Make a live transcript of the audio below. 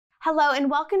Hello and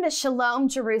welcome to Shalom,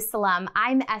 Jerusalem.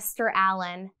 I'm Esther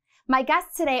Allen. My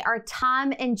guests today are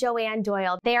Tom and Joanne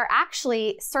Doyle. They are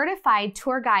actually certified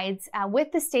tour guides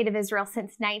with the State of Israel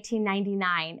since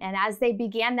 1999. And as they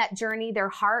began that journey, their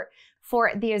heart for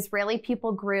the Israeli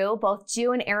people grew, both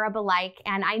Jew and Arab alike.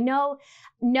 And I know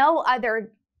no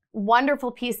other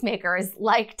wonderful peacemakers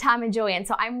like Tom and Joanne.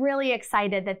 So I'm really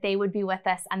excited that they would be with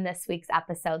us on this week's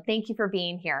episode. Thank you for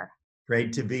being here.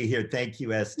 Great to be here. Thank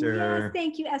you, Esther. Yes,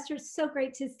 thank you, Esther. It's so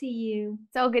great to see you.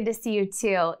 So good to see you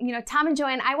too. You know, Tom and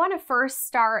Joanne, I want to first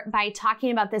start by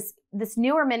talking about this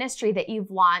newer ministry that you've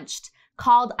launched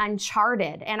called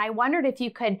Uncharted. And I wondered if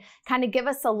you could kind of give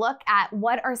us a look at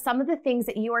what are some of the things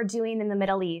that you are doing in the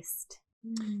Middle East.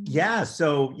 Yeah,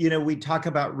 so, we talk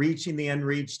about reaching the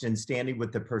unreached and standing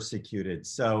with the persecuted.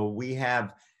 So we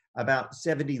have about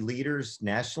 70 leaders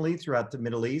nationally throughout the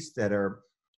Middle East that are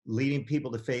leading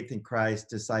people to faith in Christ,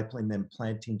 discipling them,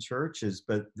 planting churches.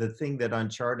 But the thing that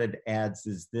Uncharted adds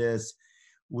is this: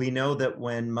 we know that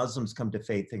when Muslims come to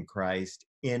faith in Christ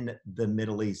in the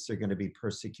Middle East, they're going to be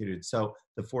persecuted. So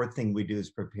the fourth thing we do is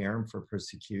prepare them for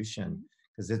persecution,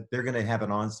 because they're going to have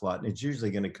an onslaught, and it's usually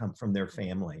going to come from their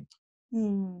family.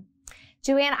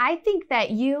 Joanne, I think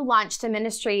that you launched a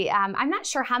ministry, I'm not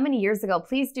sure how many years ago,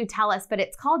 please do tell us, but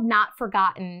it's called Not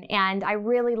Forgotten. And I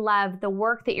really love the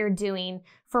work that you're doing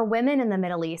for women in the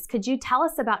Middle East. Could you tell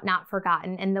us about Not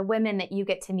Forgotten and the women that you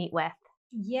get to meet with?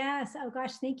 Yes. Oh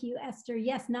gosh, thank you, Esther.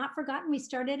 Yes, Not Forgotten. We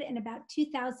started in about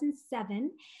 2007,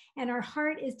 and our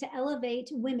heart is to elevate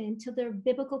women to their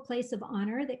biblical place of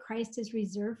honor that Christ has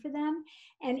reserved for them.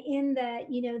 And in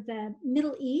the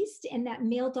Middle East, in that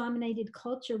male-dominated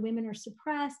culture, women are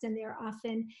suppressed and they're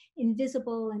often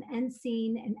invisible and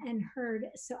unseen and unheard.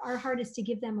 So our heart is to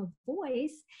give them a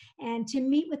voice and to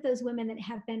meet with those women that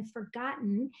have been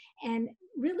forgotten, and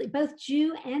really both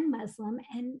Jew and Muslim,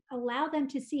 and allow them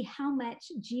to see how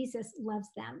much Jesus loves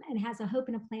them and has a hope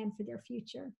and a plan for their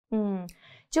future.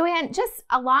 Joanne, just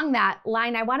along that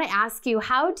line, I want to ask you,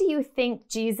 how do you think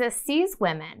Jesus sees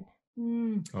women?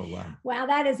 Oh, wow. Wow,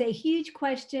 that is a huge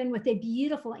question with a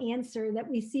beautiful answer that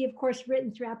we see, of course,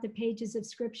 written throughout the pages of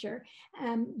Scripture.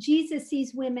 Jesus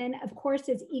sees women, of course,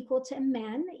 as equal to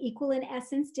men, equal in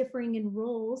essence, differing in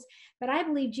roles. But I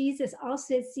believe Jesus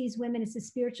also sees women as the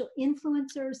spiritual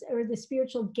influencers or the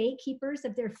spiritual gatekeepers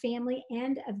of their family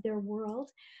and of their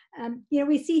world.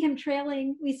 We see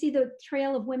the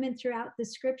trail of women throughout the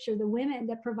Scripture, the women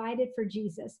that provided for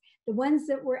Jesus, the ones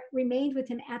that remained with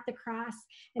him at the cross,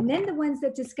 and then the ones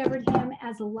that discovered him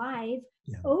as alive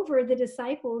over the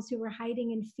disciples who were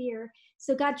hiding in fear.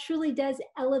 So God truly does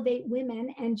elevate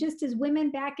women. And just as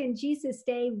women back in Jesus'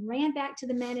 day ran back to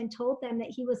the men and told them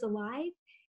that he was alive,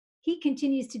 he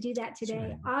continues to do that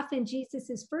today. Right. Often Jesus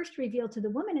is first revealed to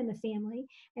the woman in the family,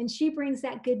 and she brings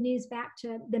that good news back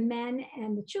to the men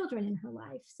and the children in her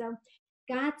life. So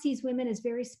God sees women as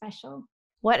very special.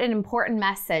 What an important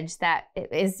message that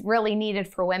is really needed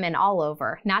for women all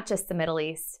over, not just the Middle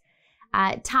East.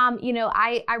 Tom,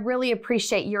 I really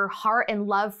appreciate your heart and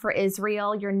love for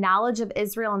Israel, your knowledge of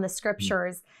Israel and the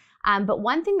Scriptures. But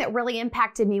one thing that really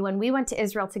impacted me when we went to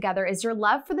Israel together is your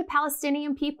love for the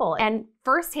Palestinian people and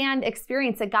firsthand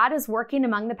experience that God is working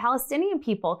among the Palestinian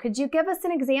people. Could you give us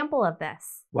an example of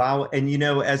this? Wow. And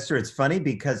Esther, it's funny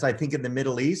because I think in the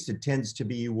Middle East, it tends to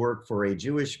be you work for a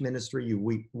Jewish ministry,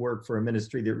 you work for a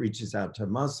ministry that reaches out to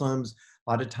Muslims.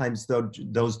 A lot of times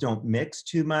those don't mix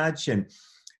too much. And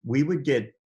we would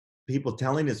get people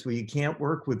telling us, well, you can't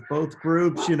work with both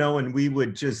groups, and we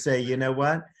would just say, you know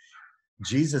what?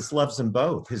 Jesus loves them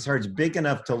both. His heart's big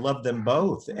enough to love them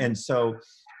both. And so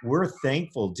we're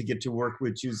thankful to get to work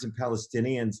with Jews and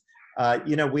Palestinians.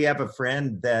 We have a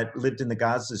friend that lived in the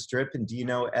Gaza Strip, and do you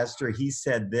know, Esther, he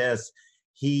said this,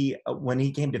 when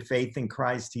he came to faith in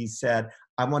Christ, he said,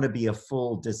 I want to be a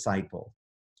full disciple.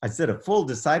 I said, a full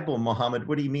disciple, Muhammad?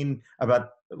 What do you mean about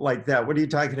like that? What are you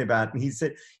talking about? And he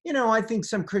said, I think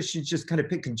some Christians just kind of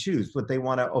pick and choose what they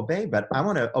want to obey, but I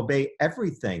want to obey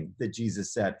everything that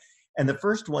Jesus said. And the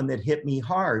first one that hit me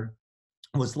hard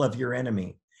was love your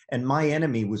enemy. And my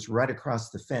enemy was right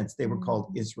across the fence. They were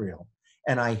called Israel,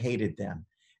 and I hated them.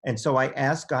 And so I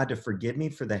asked God to forgive me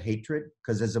for the hatred,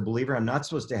 because as a believer, I'm not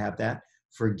supposed to have that.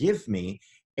 Forgive me.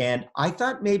 And I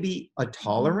thought maybe a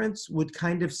tolerance would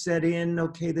kind of set in.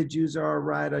 Okay, the Jews are all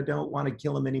right. I don't want to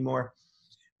kill them anymore.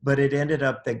 But it ended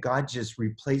up that God just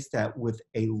replaced that with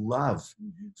a love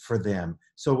for them.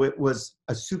 So it was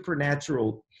a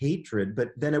supernatural hatred, but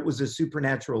then it was a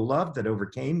supernatural love that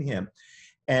overcame him.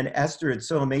 And Esther, it's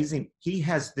so amazing. He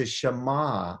has the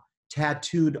Shema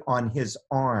tattooed on his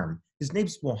arm. His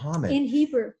name's Mohammed. In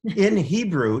Hebrew. In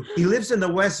Hebrew, he lives in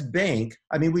the West Bank.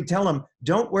 I mean, we tell him,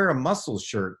 don't wear a muscle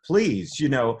shirt, please,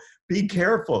 be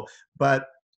careful. But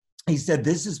he said,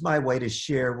 this is my way to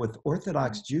share with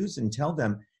Orthodox Jews and tell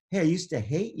them, hey, I used to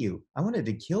hate you. I wanted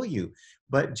to kill you.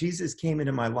 But Jesus came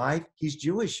into my life. He's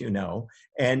Jewish,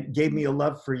 and gave me a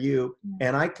love for you.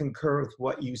 And I concur with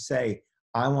what you say.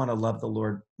 I want to love the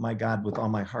Lord, my God, with all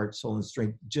my heart, soul, and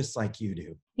strength, just like you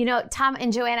do. Tom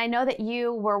and Joanne, I know that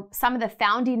you were some of the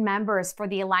founding members for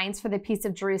the Alliance for the Peace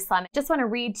of Jerusalem. Just want to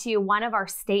read to you one of our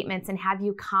statements and have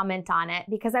you comment on it,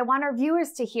 because I want our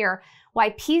viewers to hear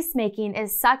why peacemaking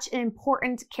is such an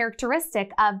important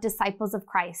characteristic of disciples of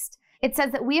Christ. It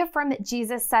says that we affirm that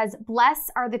Jesus says,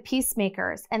 "Blessed are the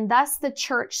peacemakers," and thus the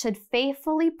church should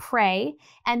faithfully pray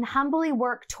and humbly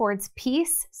work towards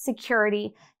peace,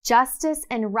 security, justice,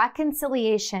 and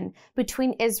reconciliation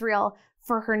between Israel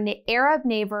for her Arab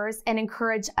neighbors, and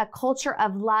encourage a culture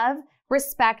of love,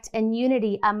 respect, and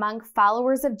unity among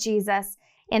followers of Jesus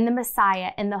in the Messiah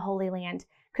in the Holy Land.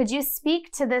 Could you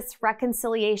speak to this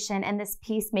reconciliation and this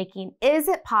peacemaking? Is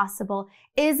it possible?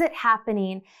 Is it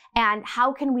happening? And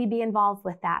how can we be involved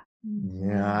with that?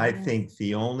 Yeah, I think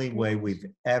the only way we've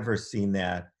ever seen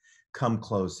that come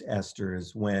close, Esther,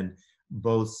 is when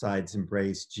both sides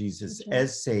embrace Jesus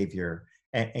as Savior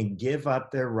and give up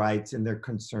their rights and their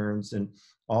concerns and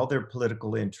all their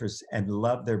political interests and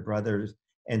love their brothers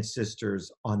and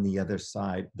sisters on the other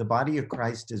side. The body of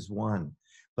Christ is one.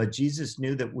 But Jesus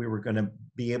knew that we were going to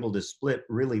be able to split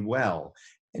really well.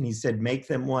 And he said, make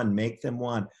them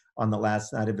one on the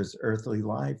last night of his earthly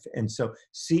life. And so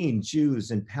seeing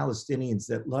Jews and Palestinians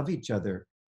that love each other,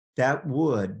 that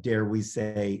would, dare we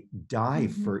say, die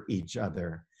for each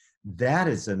other. That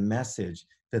is a message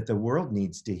that the world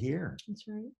needs to hear. That's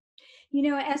right.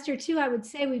 Esther, too, I would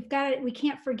say we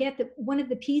can't forget that one of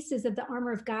the pieces of the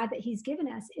armor of God that he's given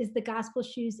us is the gospel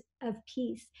shoes of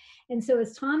peace. And so,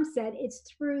 as Tom said, it's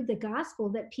through the gospel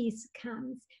that peace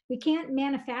comes. We can't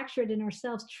manufacture it in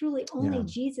ourselves. Truly, only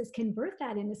Jesus can birth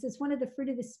that in us. It's one of the fruit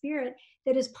of the Spirit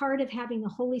that is part of having the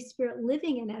Holy Spirit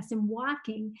living in us and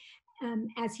walking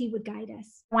as he would guide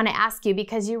us. I want to ask you,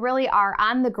 because you really are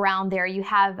on the ground there. You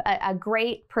have a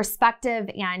great perspective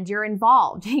and you're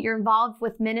involved. You're involved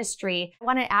with ministry. I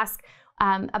want to ask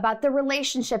about the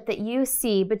relationship that you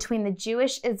see between the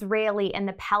Jewish Israeli and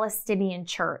the Palestinian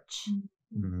church.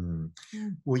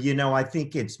 Well, I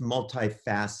think it's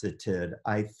multifaceted.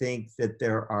 I think that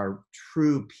there are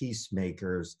true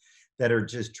peacemakers that are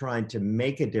just trying to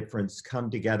make a difference,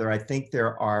 come together. I think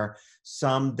there are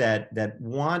some that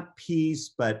want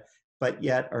peace, but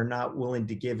yet are not willing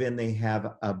to give in. They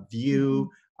have a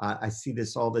view. I see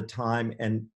this all the time,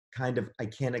 and kind of, I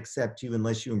can't accept you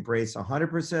unless you embrace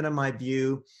 100% of my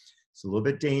view. It's a little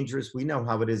bit dangerous. We know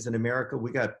how it is in America.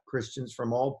 We got Christians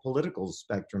from all political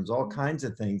spectrums, all kinds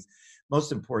of things.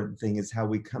 Most important thing is how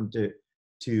we come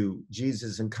to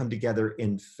Jesus and come together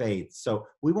in faith. So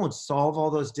we won't solve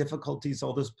all those difficulties,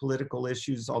 all those political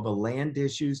issues, all the land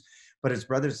issues, but as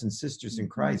brothers and sisters in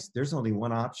Christ, there's only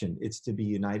one option. It's to be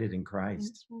united in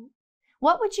Christ.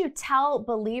 What would you tell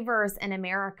believers in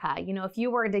America, if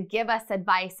you were to give us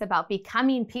advice about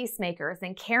becoming peacemakers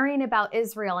and caring about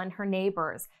Israel and her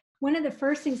neighbors? One of the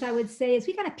first things I would say is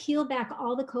we got to peel back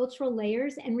all the cultural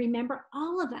layers and remember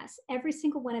all of us, every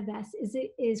single one of us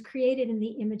is created in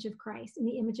the image of Christ, in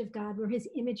the image of God. We're his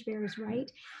image bearers,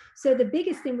 right? So the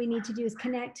biggest thing we need to do is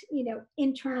connect,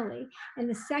 internally. And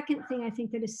the second thing I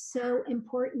think that is so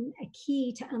important, a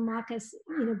key to unlock us,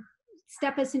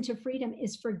 step us into freedom,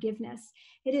 is forgiveness.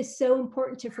 It is so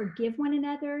important to forgive one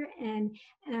another and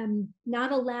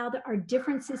not allow our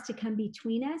differences to come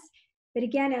between us. But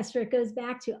again, Esther, it goes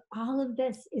back to all of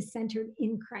this is centered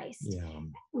in Christ. Yeah.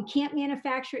 We can't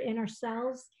manufacture it in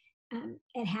ourselves.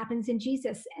 It happens in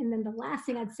Jesus. And then the last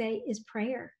thing I'd say is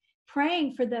prayer.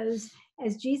 Praying for those,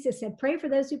 as Jesus said, pray for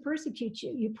those who persecute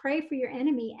you. You pray for your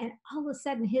enemy, and all of a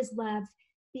sudden his love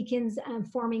begins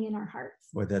forming in our hearts.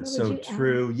 Boy, that's so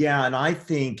true. Yeah, and I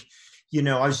think,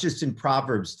 I was just in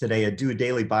Proverbs today. I do a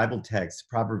daily Bible text,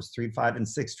 Proverbs 3, 5, and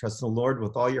 6. Trust in the Lord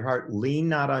with all your heart. Lean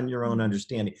not on your own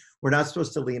understanding. We're not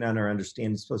supposed to lean on our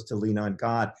understanding. We're supposed to lean on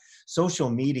God. Social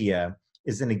media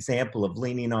is an example of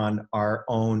leaning on our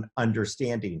own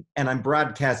understanding. And I'm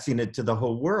broadcasting it to the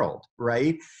whole world,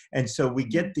 right? And so we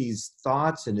get these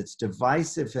thoughts, and it's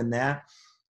divisive in that.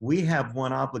 We have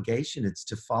one obligation. It's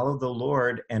to follow the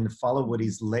Lord and follow what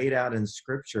he's laid out in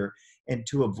Scripture, and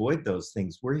to avoid those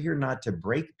things. We're here not to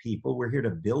break people. We're here to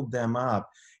build them up.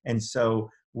 And so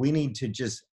we need to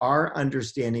our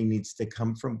understanding needs to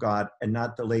come from God and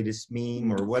not the latest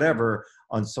meme or whatever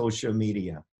on social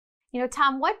media.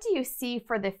 Tom, what do you see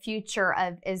for the future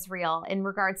of Israel in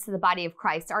regards to the body of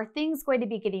Christ? Are things going to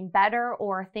be getting better,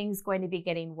 or are things going to be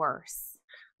getting worse?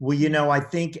 Well, I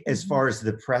think as far as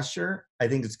the pressure, I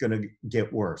think it's going to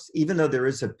get worse. Even though there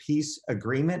is a peace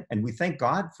agreement, and we thank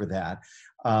God for that,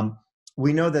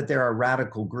 we know that there are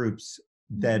radical groups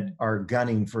that are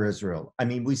gunning for Israel. I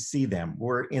mean, we see them.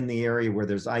 We're in the area where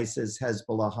there's ISIS,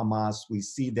 Hezbollah, Hamas. We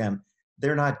see them.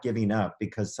 They're not giving up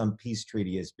because some peace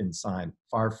treaty has been signed.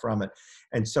 Far from it.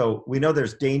 And so we know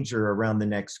there's danger around the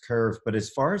next curve. But as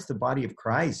far as the body of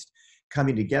Christ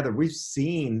coming together, we've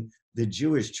seen the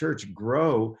Jewish church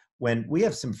grow. When we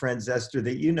have some friends, Esther,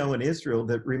 that you know in Israel,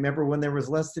 that remember when there was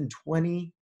less than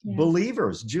 20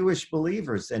 believers, Jewish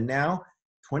believers, and now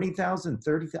 20,000,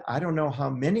 30,000, I don't know how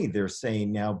many they're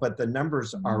saying now, but the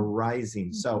numbers are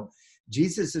rising. So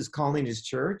Jesus is calling his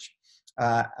church,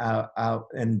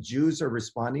 and Jews are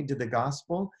responding to the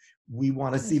gospel. We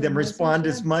want to see them respond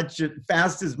as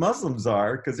fast as Muslims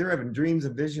are, because they're having dreams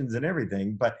and visions and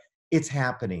everything, but it's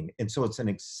happening. And so it's an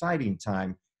exciting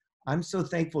time. I'm so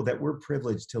thankful that we're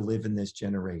privileged to live in this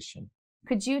generation.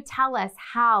 Could you tell us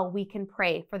how we can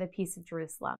pray for the peace of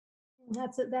Jerusalem?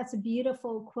 That's a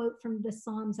beautiful quote from the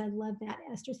Psalms. I love that,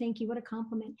 Esther. Thank you. What a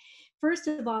compliment. First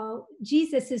of all,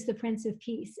 Jesus is the Prince of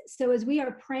Peace. So as we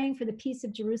are praying for the peace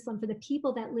of Jerusalem, for the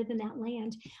people that live in that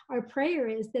land, our prayer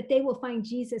is that they will find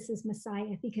Jesus as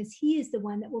Messiah, because he is the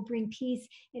one that will bring peace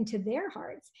into their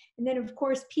hearts. And then, of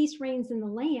course, peace reigns in the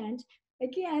land.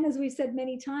 Again, as we've said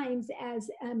many times, as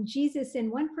Jesus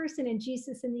in one person and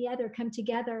Jesus in the other come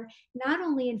together, not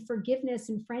only in forgiveness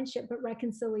and friendship, but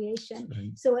reconciliation.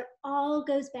 Right. So it all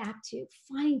goes back to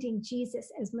finding Jesus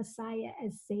as Messiah,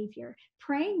 as Savior,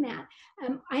 praying that.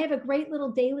 I have a great little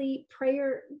daily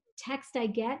prayer text I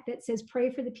get that says,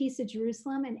 pray for the peace of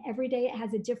Jerusalem. And every day it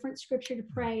has a different scripture to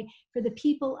pray for the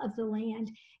people of the land.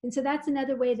 And so that's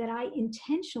another way that I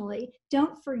intentionally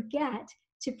don't forget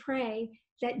to pray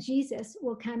that Jesus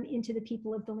will come into the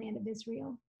people of the land of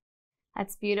Israel.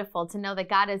 That's beautiful to know that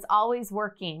God is always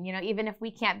working. Even if we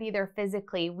can't be there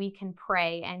physically, we can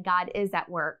pray and God is at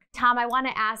work. Tom, I want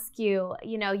to ask you,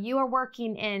 you are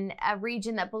working in a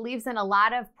region that believes in a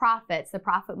lot of prophets. The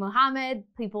prophet Muhammad,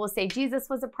 people will say Jesus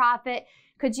was a prophet.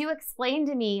 Could you explain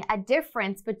to me a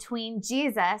difference between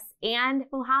Jesus and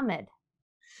Muhammad?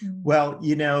 Well,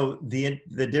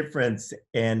 the difference,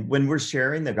 and when we're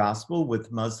sharing the gospel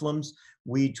with Muslims,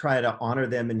 we try to honor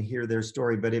them and hear their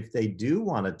story. But if they do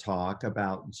want to talk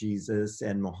about Jesus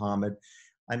and Muhammad,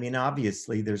 I mean,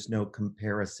 obviously there's no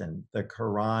comparison. The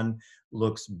Quran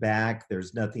looks back.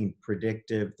 There's nothing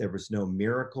predictive. There was no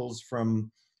miracles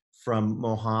from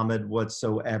Muhammad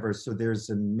whatsoever. So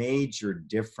there's a major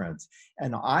difference.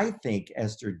 And I think,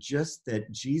 Esther, just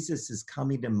that Jesus is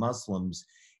coming to Muslims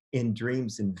in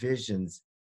dreams and visions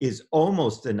is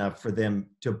almost enough for them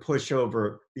to push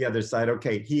over the other side.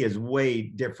 Okay, he is way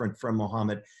different from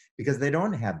Muhammad, because they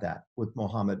don't have that with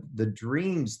Muhammad. The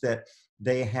dreams that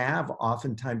they have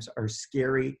oftentimes are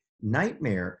scary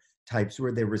nightmare types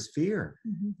where there was fear.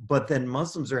 But then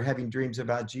Muslims are having dreams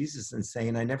about Jesus and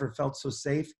saying, I never felt so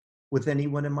safe with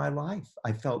anyone in my life.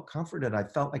 I felt comforted. I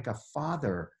felt like a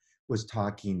father was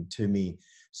talking to me.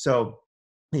 So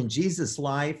in Jesus'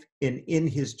 life and in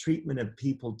his treatment of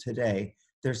people today,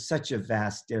 there's such a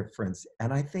vast difference.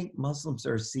 And I think Muslims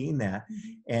are seeing that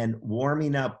and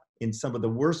warming up in some of the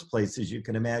worst places you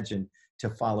can imagine to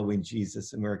following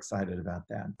Jesus. And we're excited about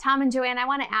that. Tom and Joanne, I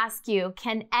want to ask you,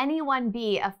 can anyone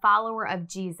be a follower of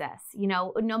Jesus?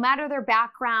 No matter their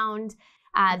background,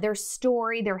 their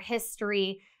story, their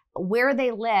history, where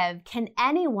they live, can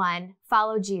anyone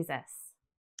follow Jesus?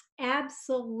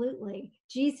 Absolutely.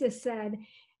 Jesus said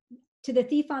to the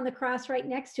thief on the cross right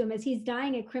next to him, as he's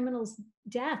dying a criminal's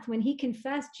death, when he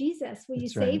confessed, Jesus, will you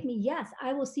save me? Yes,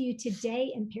 I will see you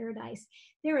today in paradise.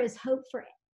 There is hope for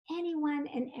anyone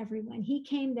and everyone. He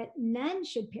came that none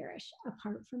should perish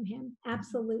apart from him.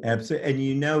 Absolutely.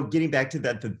 Absolutely. And getting back to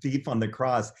that, the thief on the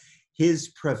cross, his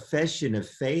profession of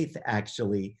faith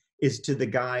actually is to the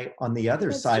guy on the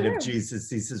other side of Jesus.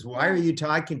 He says, why are you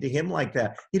talking to him like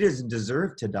that? He doesn't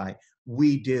deserve to die.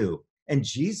 We do. And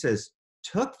Jesus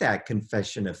took that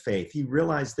confession of faith. He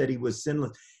realized that he was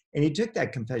sinless. And he took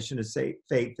that confession of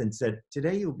faith and said,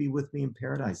 today you'll be with me in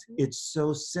paradise. It's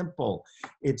so simple.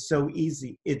 It's so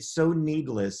easy. It's so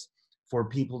needless for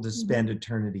people to spend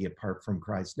eternity apart from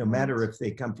Christ, no matter if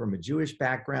they come from a Jewish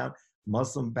background,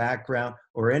 Muslim background,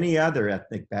 or any other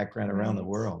ethnic background around the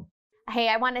world. Hey,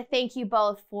 I want to thank you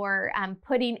both for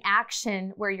putting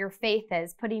action where your faith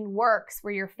is, putting works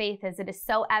where your faith is. It is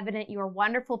so evident. You are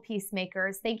wonderful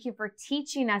peacemakers. Thank you for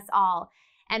teaching us all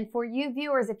And for you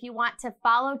viewers, if you want to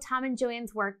follow Tom and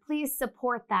Joanne's work, please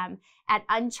support them at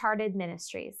Uncharted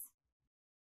Ministries.